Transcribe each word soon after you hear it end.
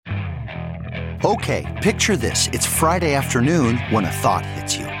Okay, picture this. It's Friday afternoon when a thought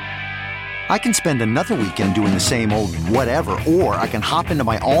hits you. I can spend another weekend doing the same old whatever, or I can hop into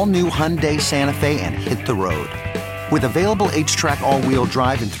my all-new Hyundai Santa Fe and hit the road. With available H-Track all-wheel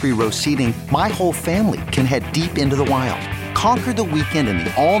drive and 3-row seating, my whole family can head deep into the wild. Conquer the weekend in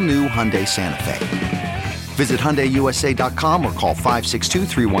the all-new Hyundai Santa Fe. Visit HyundaiUSA.com or call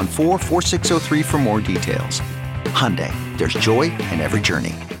 562-314-4603 for more details. Hyundai, there's joy in every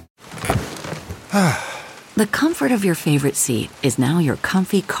journey. The comfort of your favorite seat is now your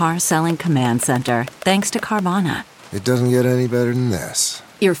comfy car-selling command center, thanks to Carvana. It doesn't get any better than this.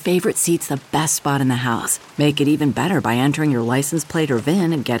 Your favorite seat's the best spot in the house. Make it even better by entering your license plate or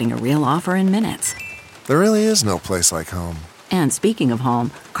VIN and getting a real offer in minutes. There really is no place like home. And speaking of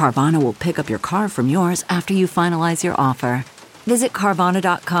home, Carvana will pick up your car from yours after you finalize your offer. Visit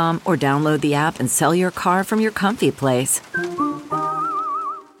Carvana.com or download the app and sell your car from your comfy place.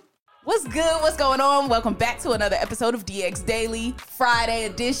 What's good? What's going on? Welcome back to another episode of DX Daily, Friday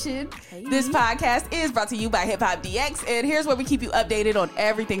edition. Hey. This podcast is brought to you by Hip Hop DX, and here's where we keep you updated on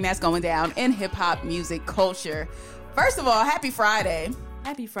everything that's going down in hip hop music culture. First of all, happy Friday.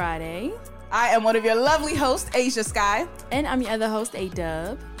 Happy Friday. I am one of your lovely hosts, Asia Sky. And I'm your other host,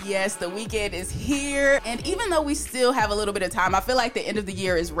 A-Dub. Yes, the weekend is here, and even though we still have a little bit of time, I feel like the end of the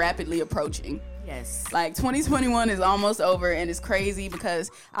year is rapidly approaching. Yes. Like 2021 is almost over, and it's crazy because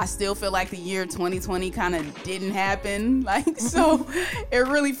I still feel like the year 2020 kind of didn't happen. Like, so it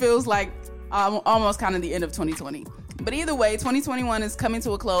really feels like almost kind of the end of 2020. But either way, 2021 is coming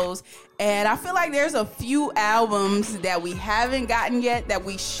to a close, and I feel like there's a few albums that we haven't gotten yet that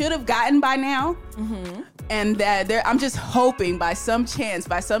we should have gotten by now. Mm-hmm. And that I'm just hoping by some chance,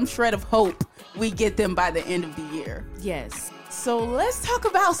 by some shred of hope, we get them by the end of the year. Yes. So let's talk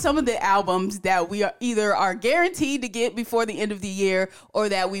about some of the albums that we are guaranteed to get before the end of the year, or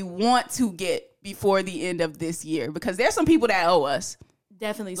that we want to get before the end of this year. Because there's some people that owe us.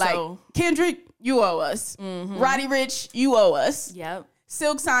 Definitely like so. Kendrick, you owe us. Mm-hmm. Roddy Ricch, you owe us. Yep.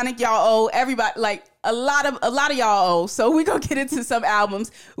 Silk Sonic, y'all owe. Everybody, like a lot of y'all owe. So we're gonna get into some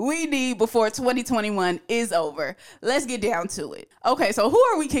albums we need before 2021 is over. Let's get down to it. Okay, so who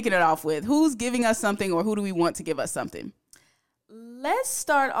are we kicking it off with? Who's giving us something, or who do we want to give us something? Let's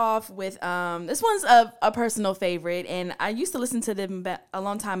start off with this one's a personal favorite, and I used to listen to them a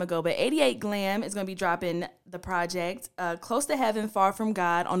long time ago, but 88 Glam is going to be dropping the project Close to Heaven, Far From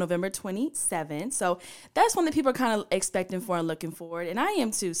God on November 27th. So that's one that people are kind of expecting for and looking forward, and I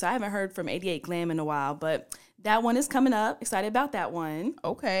am too. So I haven't heard from 88 Glam in a while, but that one is coming up. Excited about that one.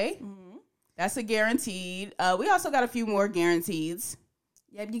 Okay. Mm-hmm. That's a guaranteed. We also got a few more guarantees.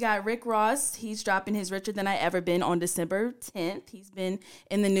 Yep, you got Rick Ross. He's dropping his Richer Than I Ever Been on December 10th. He's been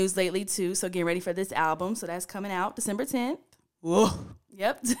in the news lately, too, so getting ready for this album. So that's coming out December 10th. Whoa.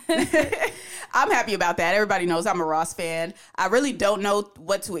 Yep. I'm happy about that. Everybody knows I'm a Ross fan. I really don't know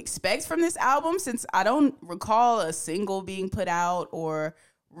what to expect from this album, since I don't recall a single being put out or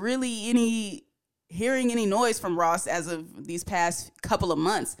really hearing any noise from Ross as of these past couple of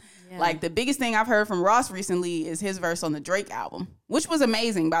months. Yeah. Like, the biggest thing I've heard from Ross recently is his verse on the Drake album, which was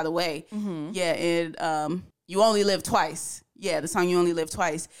amazing, by the way. Mm-hmm. Yeah, and You Only Live Twice. Yeah, the song You Only Live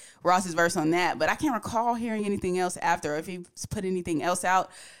Twice, Ross's verse on that. But I can't recall hearing anything else after, if he's put anything else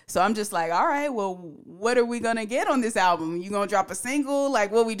out. So I'm just like, all right, well, what are we going to get on this album? You going to drop a single?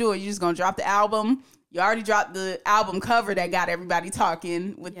 Like, what we doing? You just going to drop the album? You already dropped the album cover that got everybody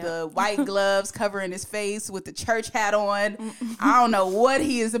talking, with the white gloves covering his face with the church hat on. I don't know what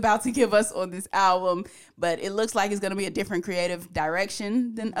he is about to give us on this album, but it looks like it's going to be a different creative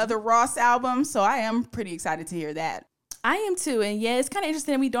direction than other Ross albums. So I am pretty excited to hear that. I am too. And yeah, it's kind of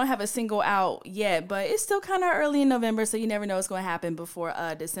interesting. We don't have a single out yet, but it's still kind of early in November, so you never know what's going to happen before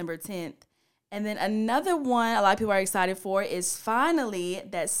December 10th. And then another one a lot of people are excited for is finally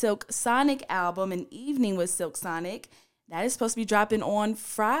that Silk Sonic album, An Evening with Silk Sonic. That is supposed to be dropping on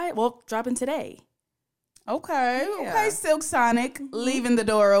Friday. Well, dropping today. Okay. Yeah. Okay, Silk Sonic, leaving the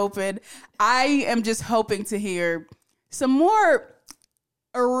door open. I am just hoping to hear some more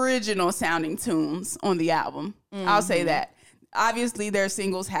original sounding tunes on the album. Mm-hmm. I'll say that. Obviously, their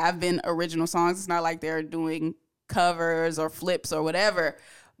singles have been original songs. It's not like they're doing covers or flips or whatever,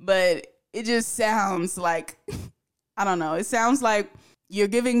 but it just sounds like, I don't know, it sounds like you're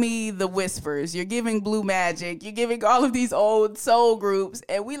giving me the Whispers, you're giving Blue Magic, you're giving all of these old soul groups,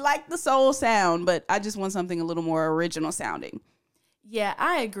 and we like the soul sound, but I just want something a little more original sounding. Yeah,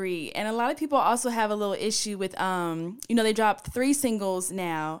 I agree. And a lot of people also have a little issue with, they dropped 3 singles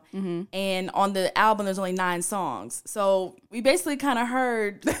now, and on the album there's only 9 songs. So we basically kind of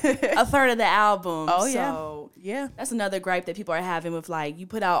heard a third of the album. Oh, so Yeah. That's another gripe that people are having with, like, you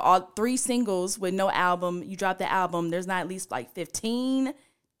put out all 3 singles with no album, you drop the album, there's not at least like 15,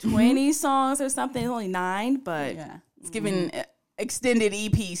 20 songs or something, only 9, but Yeah. It's giving extended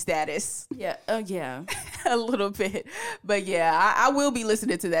EP status. yeah, yeah, A little bit. But yeah, I will be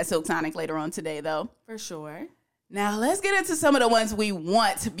listening to that Silk Sonic later on today, though. for sure. Now, let's get into some of the ones we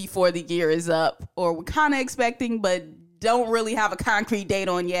want before the year is up, or we're kind of expecting, but don't really have a concrete date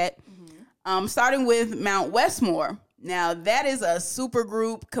on yet. Starting with Mount Westmore. Now, that is a super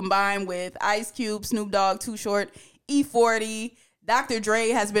group combined with Ice Cube, Snoop Dogg, Too Short, E40. Dr. Dre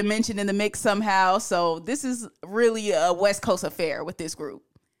has been mentioned in the mix somehow, so this is really a West Coast affair with this group.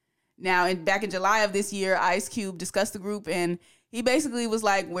 Now, back in July of this year, Ice Cube discussed the group, and he basically was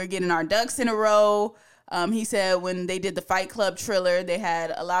like, we're getting our ducks in a row. He said when they did the Fight Club Triller, they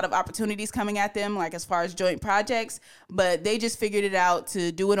had a lot of opportunities coming at them, like as far as joint projects, but they just figured it out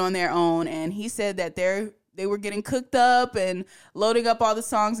to do it on their own. And he said that they were getting cooked up and loading up all the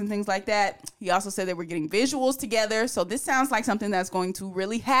songs and things like that. He also said they were getting visuals together. So this sounds like something that's going to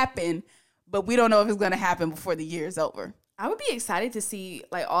really happen, but we don't know if it's going to happen before the year is over. I would be excited to see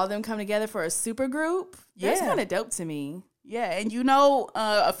like all of them come together for a super group. That's Yeah. kind of dope to me. Yeah, and you know,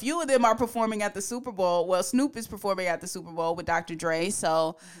 a few of them are performing at the Super Bowl. Well, Snoop is performing at the Super Bowl with Dr. Dre,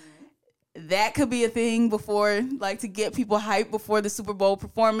 so that could be a thing before, like, to get people hyped before the Super Bowl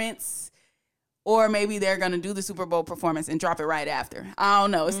performance. Or maybe they're going to do the Super Bowl performance and drop it right after. I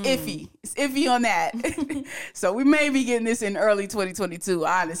don't know. It's iffy. It's iffy on that. So we may be getting this in early 2022,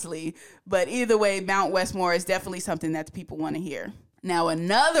 honestly. But either way, Mount Westmore is definitely something that the people want to hear. Now,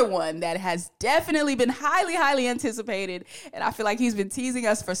 another one that has definitely been highly, highly anticipated, and I feel like he's been teasing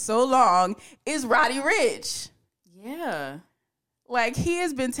us for so long, is Roddy Ricch. Yeah. Like, he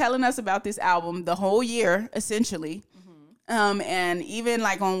has been telling us about this album the whole year, essentially. And even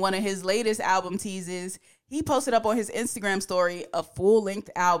like on one of his latest album teases, he posted up on his Instagram story a full-length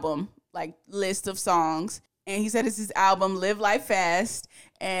album, like list of songs. And he said it's his album, Live Life Fast.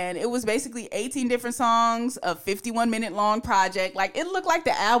 And it was basically 18 different songs, a 51-minute long project. Like, it looked like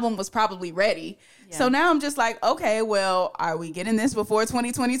the album was probably ready. Yeah. So now I'm just like, okay, well, are we getting this before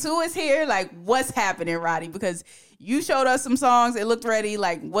 2022 is here? Like, what's happening, Roddy? Because you showed us some songs, it looked ready.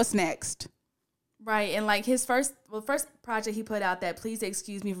 Like, what's next? Right, and like his first project he put out, that Please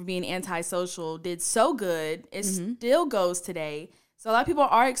Excuse Me for Being Antisocial, did so good. It still goes today. So a lot of people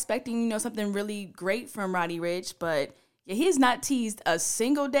are expecting, you know, something really great from Roddy Ricch, but yeah, he has not teased a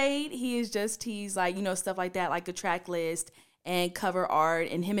single date. He has just teased, like, you know, stuff like that, like a track list and cover art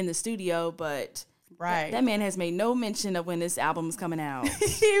and him in the studio, but Right. that man has made no mention of when this album is coming out.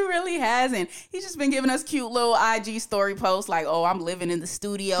 He really hasn't. He's just been giving us cute little IG story posts like, oh, I'm living in the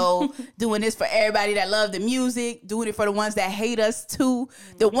studio, doing this for everybody that love the music, doing it for the ones that hate us too.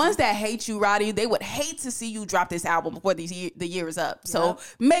 The ones that hate you, Roddy, they would hate to see you drop this album before the year is up. So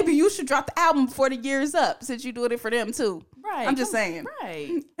maybe you should drop the album before the year is up, since you're doing it for them too. Right. I'm just saying.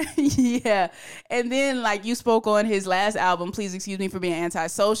 Right. Yeah. And then, like, you spoke on his last album, Please Excuse Me for Being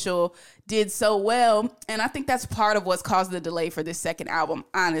Antisocial, did so well. And I think that's part of what's caused the delay for this second album,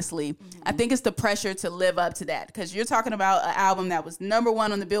 honestly. I think it's the pressure to live up to that, because you're talking about an album that was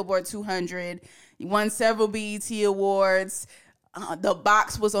 #1 on the Billboard 200. He won several BET Awards. The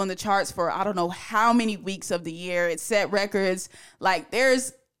box was on the charts for I don't know how many weeks of the year. It set records. Like,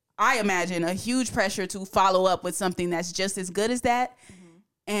 there's, I imagine, a huge pressure to follow up with something that's just as good as that.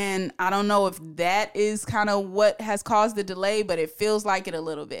 And I don't know if that is kind of what has caused the delay, but it feels like it a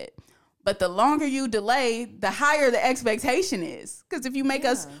little bit. But the longer you delay, the higher the expectation is. Because if you make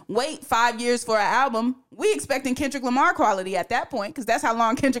us wait 5 years for an album, we expecting Kendrick Lamar quality at that point, because that's how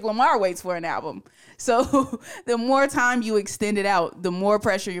long Kendrick Lamar waits for an album. So the more time you extend it out, the more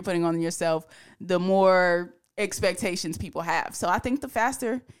pressure you're putting on yourself, the more expectations people have. So I think the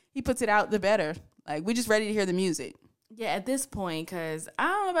faster he puts it out, the better. Like, we just ready to hear the music. Yeah, at this point, because I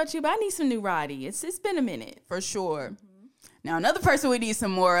don't know about you, but I need some new Roddy. It's been a minute. For sure. Now, another person we need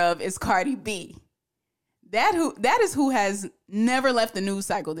some more of is Cardi B. That is who has never left the news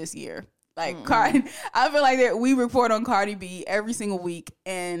cycle this year. Like, Cardi, I feel like that we report on Cardi B every single week,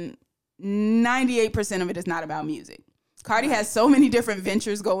 and 98% of it is not about music. Cardi has so many different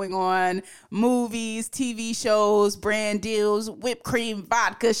ventures going on, movies, TV shows, brand deals, whipped cream,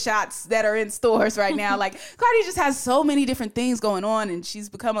 vodka shots that are in stores right now. Like, Cardi just has so many different things going on, and she's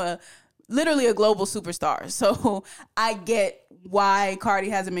become literally a global superstar. So I get why Cardi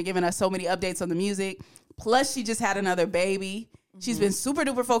hasn't been giving us so many updates on the music. Plus, she just had another baby. She's been super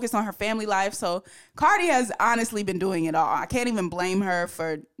duper focused on her family life. So Cardi has honestly been doing it all. I can't even blame her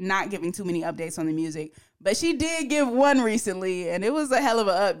for not giving too many updates on the music. But she did give one recently, and it was a hell of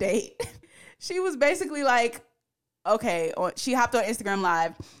an update. She was basically like, she hopped on Instagram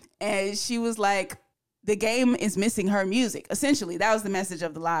Live and she was like, the game is missing her music. Essentially, that was the message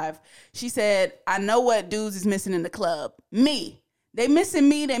of the live. She said, I know what dudes is missing in the club. Me. They missing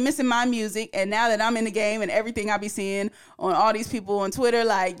me. They missing my music. And now that I'm in the game and everything I be seeing on all these people on Twitter,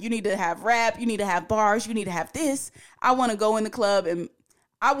 like, you need to have rap, you need to have bars, you need to have this. I want to go in the club and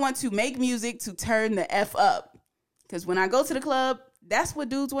I want to make music to turn the F up. Because when I go to the club, that's what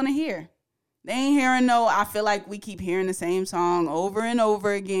dudes want to hear. They ain't hearing I feel like we keep hearing the same song over and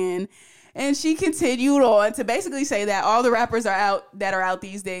over again. And she continued on to basically say that all the rappers that are out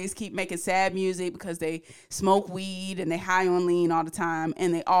these days keep making sad music because they smoke weed and they high on lean all the time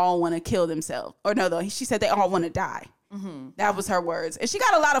and they all want to kill themselves. Or no, though, she said they all want to die. Mm-hmm. That was her words. And she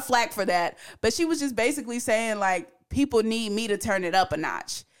got a lot of flack for that. But she was just basically saying, like, people need me to turn it up a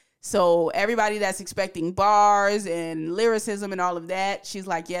notch. So everybody that's expecting bars and lyricism and all of that, she's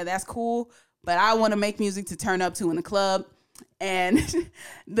like, yeah, that's cool. But I want to make music to turn up to in the club. And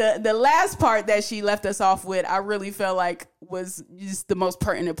the last part that she left us off with, I really felt like was just the most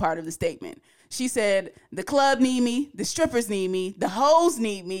pertinent part of the statement. She said, the club need me, the strippers need me, the hoes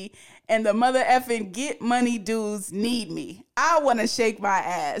need me, and the mother effing get money dudes need me. I want to shake my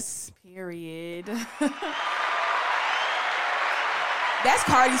ass. Period. That's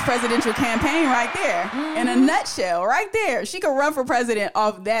Cardi's presidential campaign right there. Mm-hmm. In a nutshell, right there. She could run for president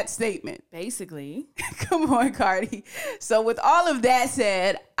off that statement. Basically. Come on, Cardi. So with all of that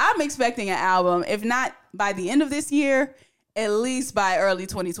said, I'm expecting an album, if not by the end of this year, at least by early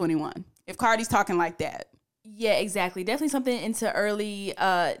 2021. If Cardi's talking like that. Yeah, exactly. Definitely something into early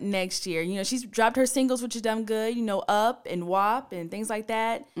next year. You know, she's dropped her singles, which has done good, you know, Up and WAP and things like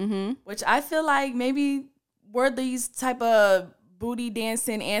that. Mm-hmm. Which I feel like maybe were these type of booty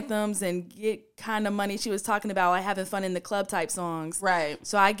dancing anthems and get kind of money she was talking about, like having fun in the club type songs. Right.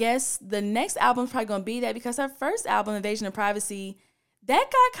 So I guess the next album's probably going to be that, because her first album, Invasion of Privacy,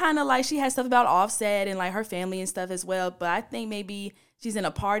 that got kind of like, she had stuff about Offset and like her family and stuff as well. But I think maybe she's in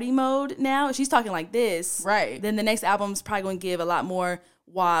a party mode now. If she's talking like this. Right. Then the next album's probably going to give a lot more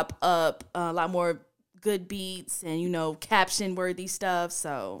WAP, Up, a lot more good beats and, you know, caption worthy stuff.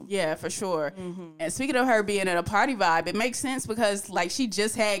 So yeah, for sure. Mm-hmm. And speaking of her being in a party vibe, it makes sense because like she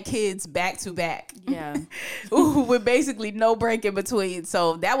just had kids back to back. Yeah. With basically no break in between.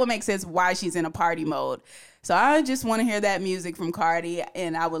 So that would make sense why she's in a party mode. So I just want to hear that music from Cardi,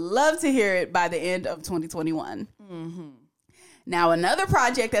 and I would love to hear it by the end of 2021. Mm-hmm. Now, another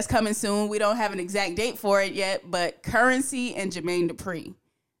project that's coming soon, we don't have an exact date for it yet, but Curren$y and Jermaine Dupri.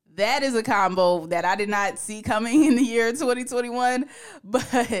 That is a combo that I did not see coming in the year 2021.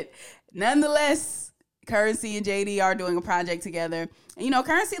 But nonetheless, Curren$y and JD are doing a project together. And, you know,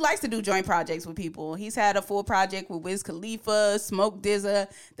 Curren$y likes to do joint projects with people. He's had a full project with Wiz Khalifa, Smoke DZA,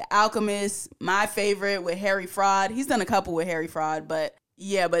 The Alchemist, my favorite with Harry Fraud. He's done a couple with Harry Fraud, but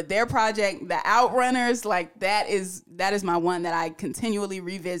yeah, but their project, The Outrunners, like that is my one that I continually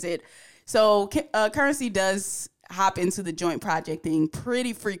revisit. So Curren$y does hop into the joint project thing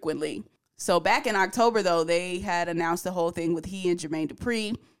pretty frequently. So back in October, though, they had announced the whole thing with he and Jermaine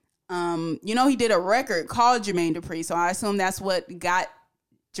Dupri. You know, he did a record called Jermaine Dupri, so I assume that's what got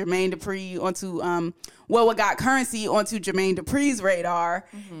Jermaine Dupri onto, what got Curren$y onto Jermaine Dupri's radar.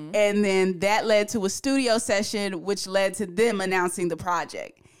 Mm-hmm. And then that led to a studio session, which led to them announcing the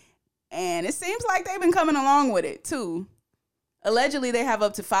project. And it seems like they've been coming along with it, too. Allegedly, they have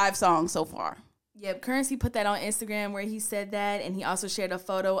up to 5 songs so far. Yep, Curren$y put that on Instagram where he said that, and he also shared a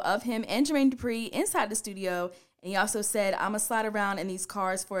photo of him and Jermaine Dupri inside the studio, and he also said, I'm going to slide around in these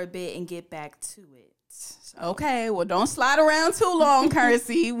cars for a bit and get back to it. So. Okay, well, don't slide around too long,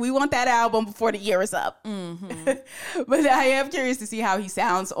 Curren$y. We want that album before the year is up. Mm-hmm. But I am curious to see how he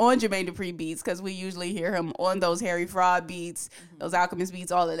sounds on Jermaine Dupri beats, because we usually hear him on those Harry Fraud beats, those Alchemist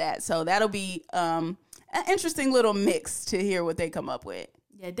beats, all of that. So that'll be an interesting little mix to hear what they come up with.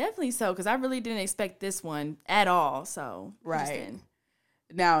 Yeah, definitely so, because I really didn't expect this one at all. So right.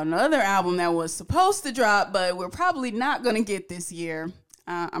 Now, another album that was supposed to drop, but we're probably not going to get this year,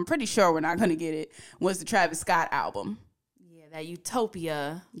 I'm pretty sure we're not going to get it, was the Travis Scott album. Yeah, that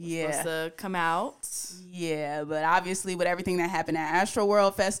Utopia was supposed to come out. Yeah, but obviously with everything that happened at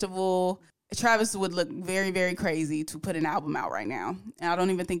Astroworld Festival, Travis would look very, very crazy to put an album out right now. And I don't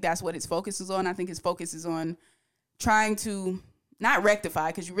even think that's what his focus is on. I think his focus is on trying to not rectify,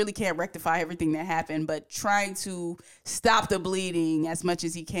 because you really can't rectify everything that happened, but trying to stop the bleeding as much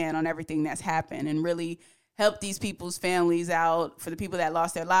as he can on everything that's happened and really help these people's families out, for the people that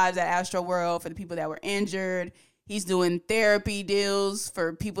lost their lives at Astroworld, for the people that were injured. He's doing therapy deals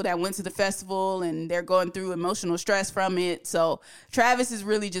for people that went to the festival and they're going through emotional stress from it. So Travis is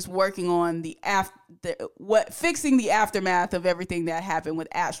really just working on fixing the aftermath of everything that happened with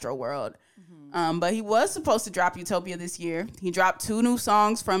Astroworld. But he was supposed to drop Utopia this year. He dropped 2 new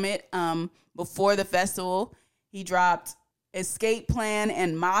songs from it before the festival. He dropped Escape Plan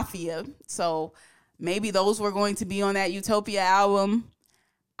and Mafia. So maybe those were going to be on that Utopia album.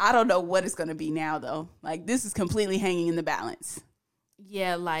 I don't know what it's going to be now, though. Like, this is completely hanging in the balance.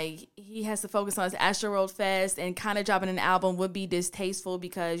 Yeah, like, he has to focus on his Astroworld Fest, and kind of dropping an album would be distasteful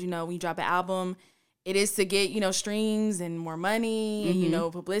because, when you drop an album, it is to get, streams and more money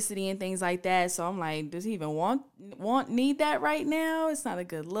and, publicity and things like that. So I'm like, does he even need that right now? It's not a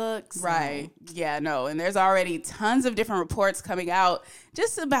good look. So. Right. Yeah, no. And there's already tons of different reports coming out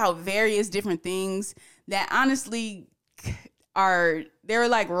just about various different things that honestly they're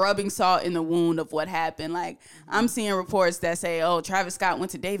like rubbing salt in the wound of what happened. Like, I'm seeing reports that say, Travis Scott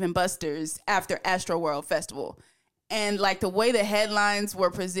went to Dave & Buster's after Astroworld Festival. And like the way the headlines were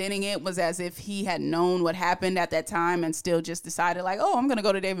presenting it was as if he had known what happened at that time and still just decided like, I'm going to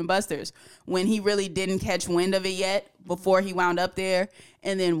go to Dave & Buster's, when he really didn't catch wind of it yet before he wound up there.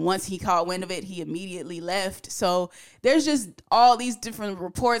 And then once he caught wind of it, he immediately left. So there's just all these different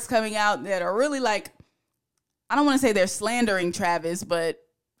reports coming out that are really like, I don't want to say they're slandering Travis, but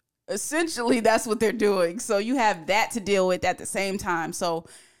essentially that's what they're doing. So you have that to deal with at the same time. So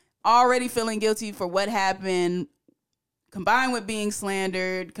already feeling guilty for what happened, combined with being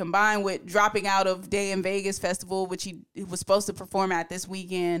slandered, combined with dropping out of Day in Vegas Festival, which he was supposed to perform at this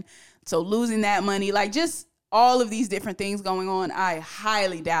weekend. So losing that money, like just all of these different things going on. I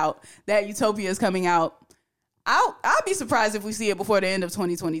highly doubt that Utopia is coming out. I'll be surprised if we see it before the end of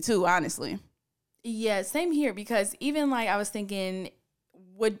 2022, honestly. Yeah, same here, because even like I was thinking,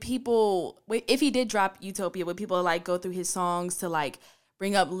 if he did drop Utopia, would people like go through his songs to like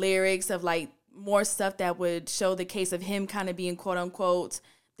bring up lyrics of like more stuff that would show the case of him kind of being quote unquote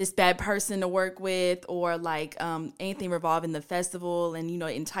this bad person to work with, or like anything revolving the festival and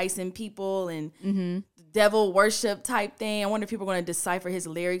enticing people and devil worship type thing? I wonder if people are going to decipher his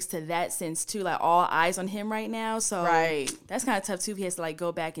lyrics to that sense too, like all eyes on him right now. So right. That's kind of tough too if he has to like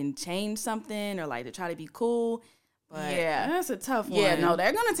go back and change something or like to try to be cool. But yeah, that's a tough one. Yeah, no,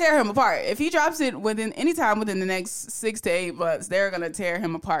 they're gonna tear him apart. If he drops it within the next 6 to 8 months, they're gonna tear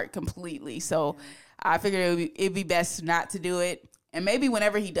him apart completely. So I figured it'd be best not to do it. And maybe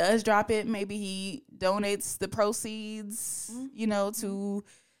whenever he does drop it, maybe he donates the proceeds, to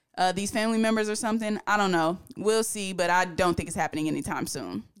these family members or something. I don't know. We'll see, but I don't think it's happening anytime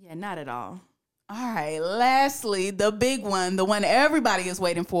soon. Yeah, not at all. All right. Lastly, the big one, the one everybody is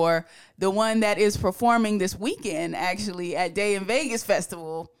waiting for, the one that is performing this weekend, actually, at Day in Vegas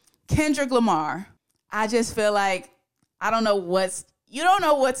Festival, Kendrick Lamar. I just feel like you don't know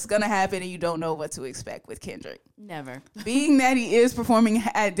what's going to happen, and you don't know what to expect with Kendrick. Never. Being that he is performing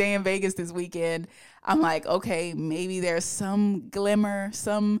at Day in Vegas this weekend, I'm like, okay, maybe there's some glimmer,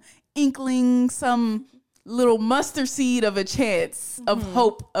 some inkling, some little mustard seed of a chance, of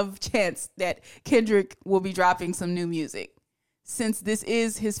hope, of chance that Kendrick will be dropping some new music, since this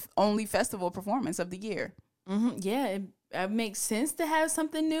is his only festival performance of the year. Yeah, it makes sense to have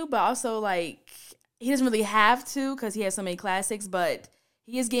something new, but also like he doesn't really have to because he has so many classics, but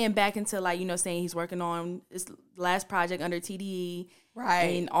he is getting back into like, saying he's working on his last project under TDE. Right.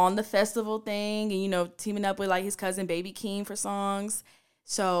 And on the festival thing and, teaming up with like his cousin Baby Keem for songs.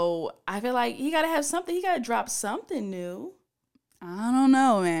 So I feel like he got to have something. He got to drop something new. I don't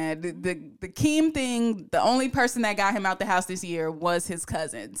know, man. The Keem thing, the only person that got him out the house this year was his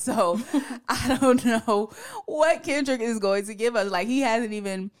cousin. So I don't know what Kendrick is going to give us. Like, he hasn't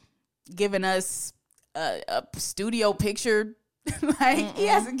even given us a studio picture. He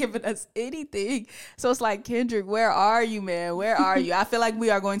hasn't given us anything. So it's like, Kendrick, where are you, man? Where are you? I feel like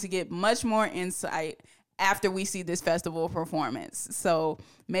we are going to get much more insight after we see this festival performance. So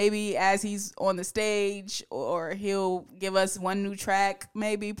maybe as he's on the stage, or he'll give us one new track,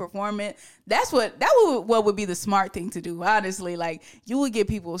 maybe perform it. What would be the smart thing to do, honestly. Like, you would get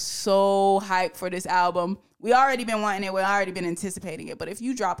people so hyped for this album. We already been wanting it. We already been anticipating it. But if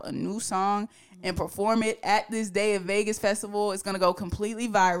you drop a new song and perform it at this Day in Vegas Festival, it's going to go completely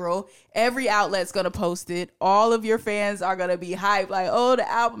viral. Every outlet's going to post it. All of your fans are going to be hyped. Like,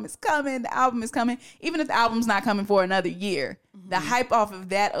 the album is coming. The album is coming. Even if the album's not coming for another year, the hype off of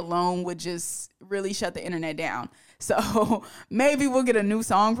that alone would just really shut the internet down. So maybe we'll get a new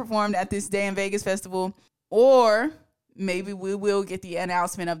song performed at this Day in Vegas Festival, or maybe we will get the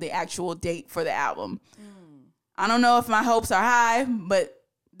announcement of the actual date for the album. I don't know if my hopes are high, but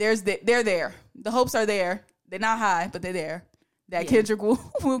they're there. The hopes are there. They're not high, but they're there. That Kendrick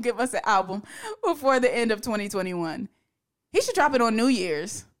will give us an album before the end of 2021. He should drop it on New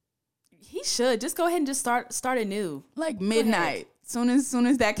Year's. He should. Just go ahead and just start anew. Like midnight. Soon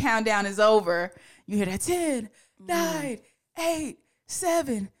as that countdown is over, you hear that 10, 9, 8,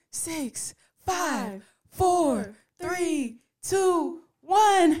 7, 6, 5, 4, 3, 2,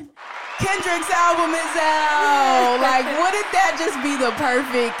 1. Kendrick's album is out. Like, wouldn't that just be the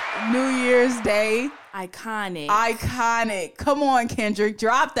perfect New Year's Day? Iconic. Come on, Kendrick.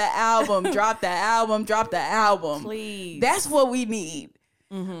 Drop the album. Drop the album. Drop the album. Please. That's what we need.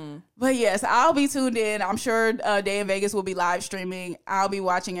 Mm-hmm. But yes, I'll be tuned in. I'm sure Day in Vegas will be live streaming. I'll be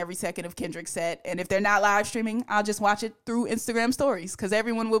watching every second of Kendrick's set. And if they're not live streaming, I'll just watch it through Instagram stories because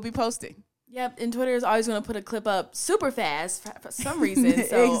everyone will be posting. Yep, and Twitter is always going to put a clip up super fast for some reason.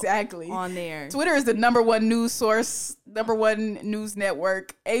 So exactly. On there. Twitter is the number one news source, number one news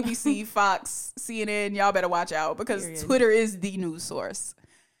network. ABC, Fox, CNN, y'all better watch out because Twitter is the news source.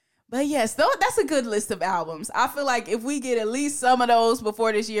 But yes, that's a good list of albums. I feel like if we get at least some of those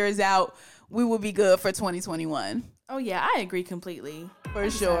before this year is out, we will be good for 2021. Oh, yeah, I agree completely. For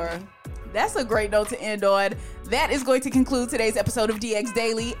sure. That's a great note to end on. That is going to conclude today's episode of DX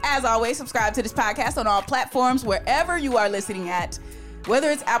Daily. As always, subscribe to this podcast on all platforms, wherever you are listening at. Whether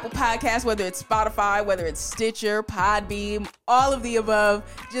it's Apple Podcasts, whether it's Spotify, whether it's Stitcher, Podbeam, all of the above,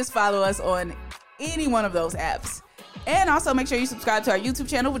 just follow us on any one of those apps. And also make sure you subscribe to our YouTube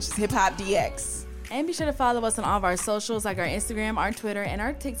channel, which is Hip Hop DX. And be sure to follow us on all of our socials, like our Instagram, our Twitter, and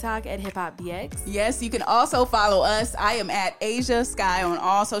our TikTok at Hip Hop DX. Yes, you can also follow us. I am at Asia Sky on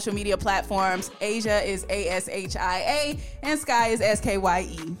all social media platforms. Asia is ASHIA, and Sky is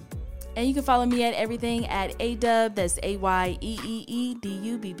SKYE. And you can follow me at everything at ADUB, that's AYEEEDUBB.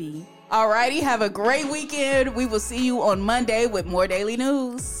 Alrighty, have a great weekend. We will see you on Monday with more daily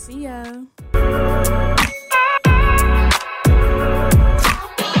news. See ya.